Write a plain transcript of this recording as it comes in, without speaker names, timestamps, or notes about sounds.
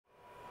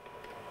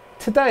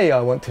Today I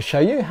want to show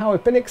you how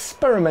I've been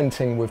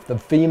experimenting with the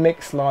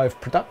vMix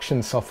live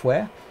production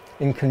software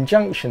in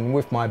conjunction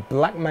with my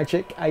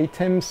Blackmagic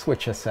ATEM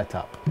switcher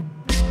setup.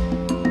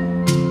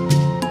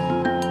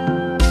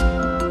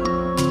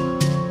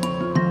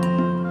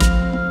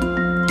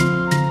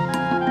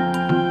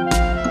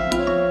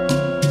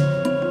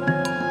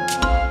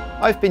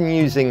 I've been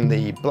using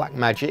the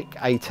Blackmagic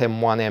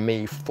ATEM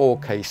 1ME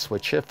 4K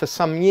switcher for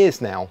some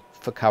years now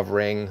for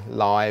covering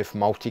live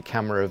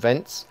multi-camera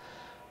events.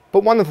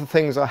 But one of the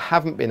things I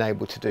haven't been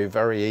able to do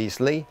very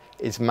easily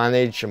is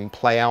manage and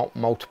play out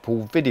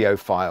multiple video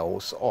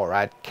files or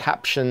add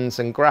captions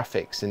and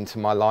graphics into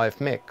my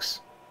live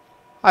mix.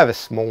 I have a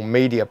small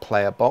media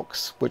player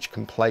box which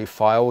can play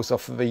files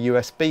off of a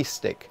USB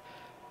stick,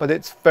 but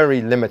it's very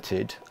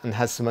limited and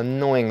has some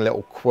annoying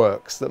little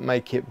quirks that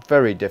make it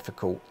very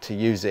difficult to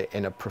use it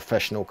in a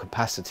professional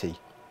capacity.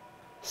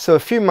 So a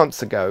few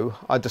months ago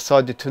I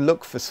decided to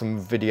look for some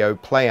video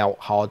playout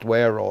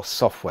hardware or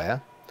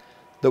software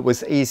that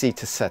was easy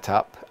to set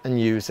up and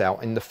use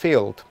out in the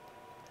field.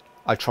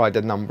 I tried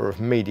a number of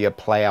media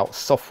playout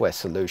software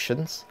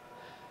solutions,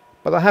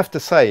 but I have to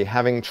say,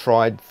 having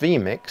tried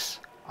vMix,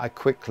 I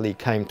quickly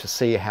came to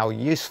see how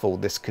useful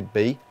this could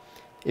be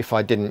if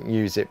I didn't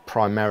use it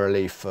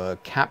primarily for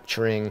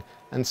capturing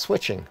and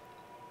switching.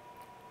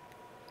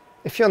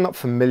 If you're not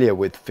familiar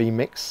with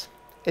vMix,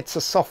 it's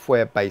a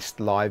software-based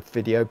live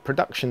video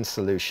production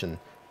solution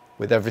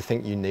with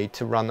everything you need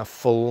to run a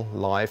full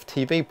live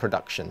TV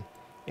production,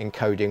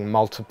 encoding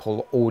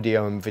multiple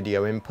audio and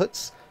video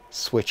inputs,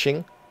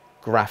 switching,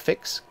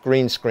 graphics,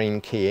 green screen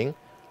keying,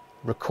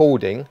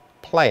 recording,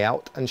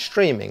 playout and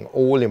streaming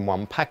all in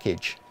one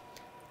package.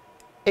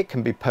 It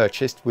can be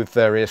purchased with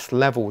various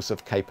levels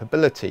of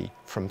capability,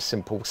 from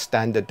simple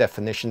standard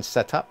definition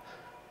setup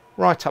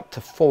right up to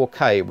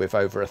 4K with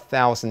over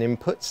 1,000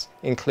 inputs,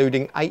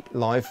 including 8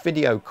 live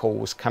video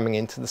calls coming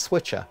into the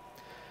switcher.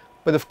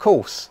 But of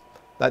course,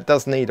 that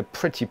does need a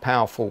pretty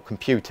powerful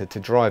computer to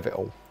drive it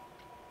all.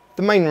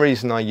 The main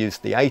reason I use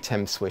the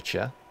ATEM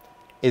switcher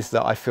is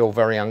that I feel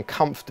very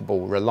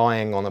uncomfortable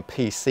relying on a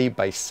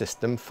PC-based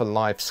system for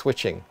live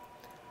switching.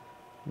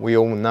 We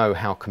all know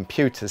how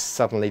computers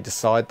suddenly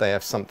decide they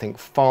have something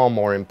far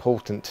more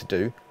important to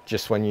do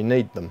just when you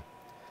need them,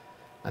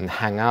 and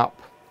hang up,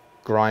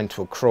 grind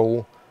to a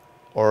crawl,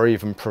 or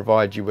even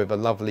provide you with a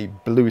lovely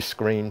blue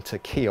screen to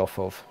key off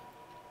of.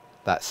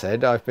 That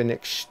said, I've been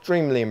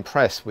extremely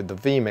impressed with the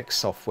vMix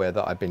software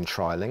that I've been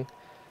trialing,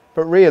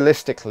 but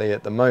realistically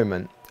at the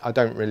moment I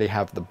don't really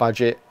have the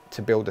budget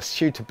to build a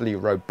suitably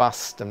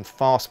robust and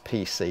fast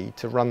PC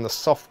to run the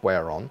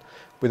software on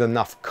with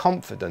enough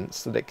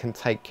confidence that it can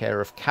take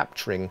care of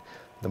capturing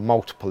the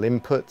multiple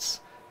inputs,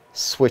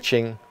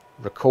 switching,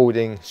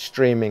 recording,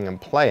 streaming and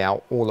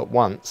playout all at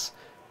once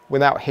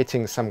without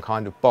hitting some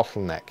kind of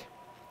bottleneck.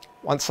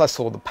 Once I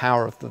saw the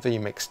power of the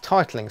vMix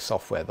titling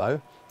software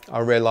though,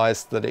 I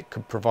realised that it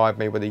could provide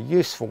me with a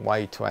useful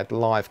way to add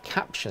live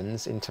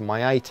captions into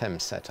my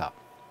ATEM setup.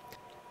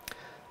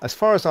 As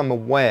far as I'm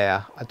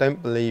aware, I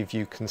don't believe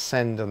you can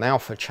send an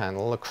alpha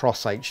channel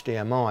across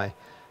HDMI,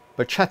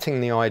 but chatting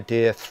the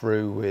idea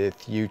through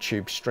with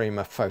YouTube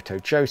streamer Photo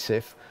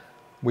Joseph,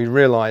 we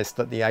realised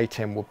that the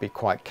ATEM would be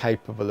quite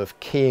capable of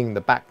keying the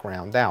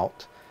background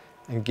out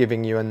and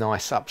giving you a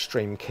nice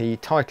upstream key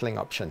titling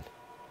option.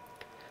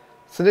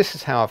 So this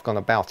is how I've gone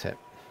about it.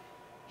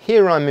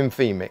 Here I'm in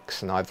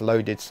vMix and I've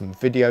loaded some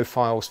video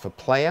files for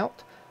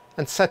playout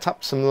and set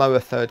up some lower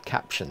third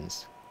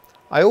captions.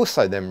 I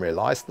also then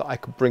realised that I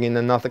could bring in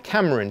another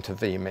camera into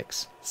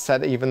vMix,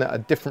 set even at a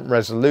different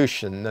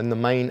resolution than the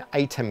main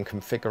ATEM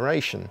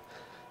configuration,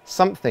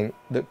 something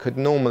that could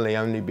normally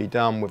only be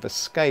done with a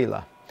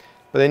scaler.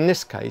 But in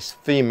this case,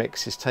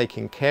 vMix is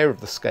taking care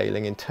of the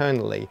scaling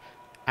internally,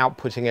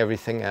 outputting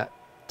everything at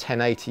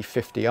 1080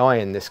 50i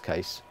in this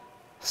case.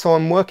 So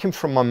I'm working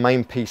from my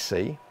main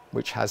PC,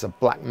 which has a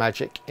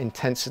Blackmagic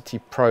Intensity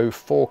Pro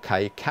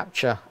 4K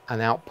capture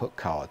and output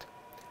card.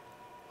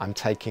 I'm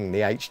taking the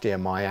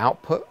HDMI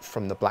output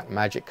from the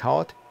Blackmagic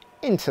card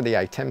into the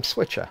ATEM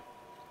switcher.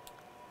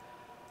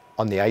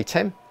 On the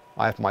ATEM,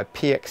 I have my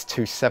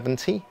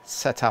PX270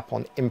 set up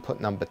on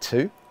input number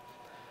 2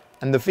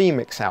 and the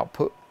vMix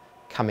output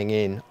coming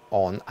in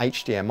on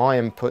HDMI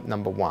input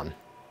number 1.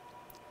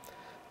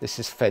 This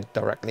is fed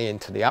directly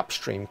into the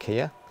upstream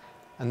keyer,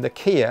 and the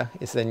keyer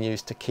is then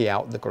used to key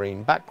out the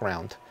green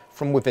background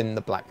from within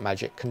the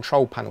Blackmagic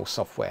control panel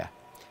software.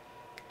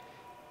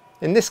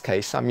 In this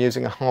case, I'm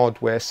using a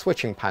hardware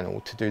switching panel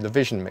to do the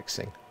vision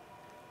mixing.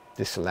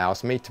 This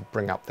allows me to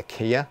bring up the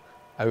keyer,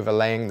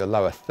 overlaying the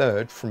lower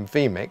third from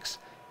vMix,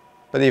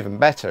 but even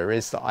better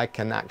is that I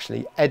can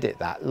actually edit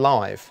that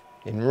live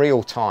in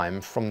real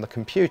time from the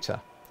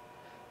computer.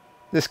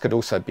 This could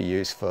also be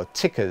used for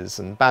tickers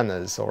and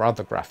banners or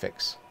other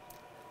graphics.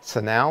 So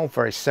now,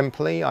 very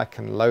simply, I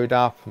can load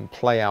up and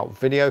play out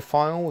video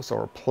files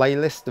or a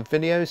playlist of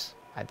videos,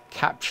 add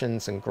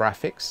captions and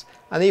graphics,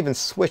 and even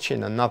switch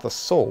in another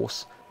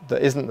source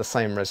that isn't the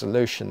same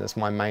resolution as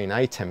my main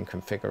ATEM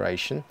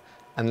configuration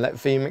and let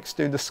vMix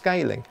do the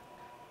scaling.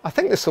 I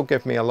think this will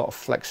give me a lot of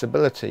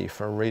flexibility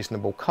for a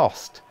reasonable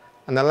cost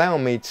and allow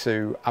me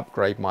to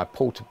upgrade my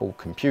portable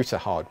computer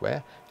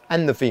hardware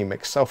and the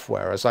vMix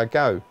software as I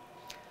go.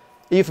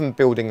 Even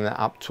building that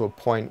up to a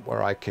point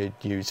where I could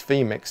use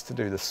vMix to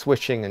do the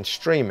switching and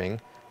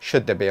streaming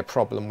should there be a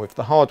problem with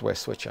the hardware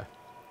switcher.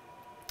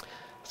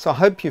 So I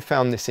hope you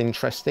found this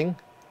interesting,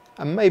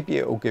 and maybe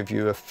it will give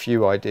you a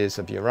few ideas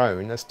of your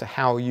own as to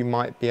how you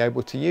might be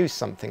able to use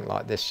something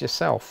like this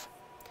yourself.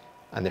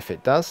 And if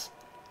it does,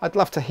 I'd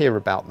love to hear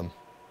about them.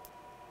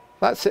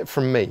 That's it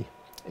from me.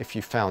 If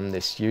you found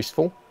this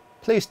useful,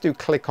 please do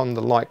click on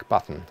the like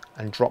button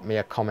and drop me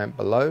a comment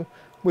below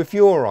with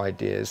your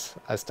ideas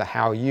as to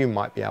how you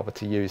might be able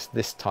to use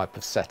this type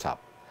of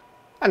setup.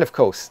 And of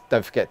course,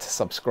 don't forget to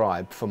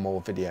subscribe for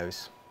more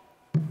videos.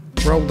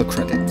 Roll the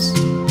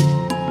credits.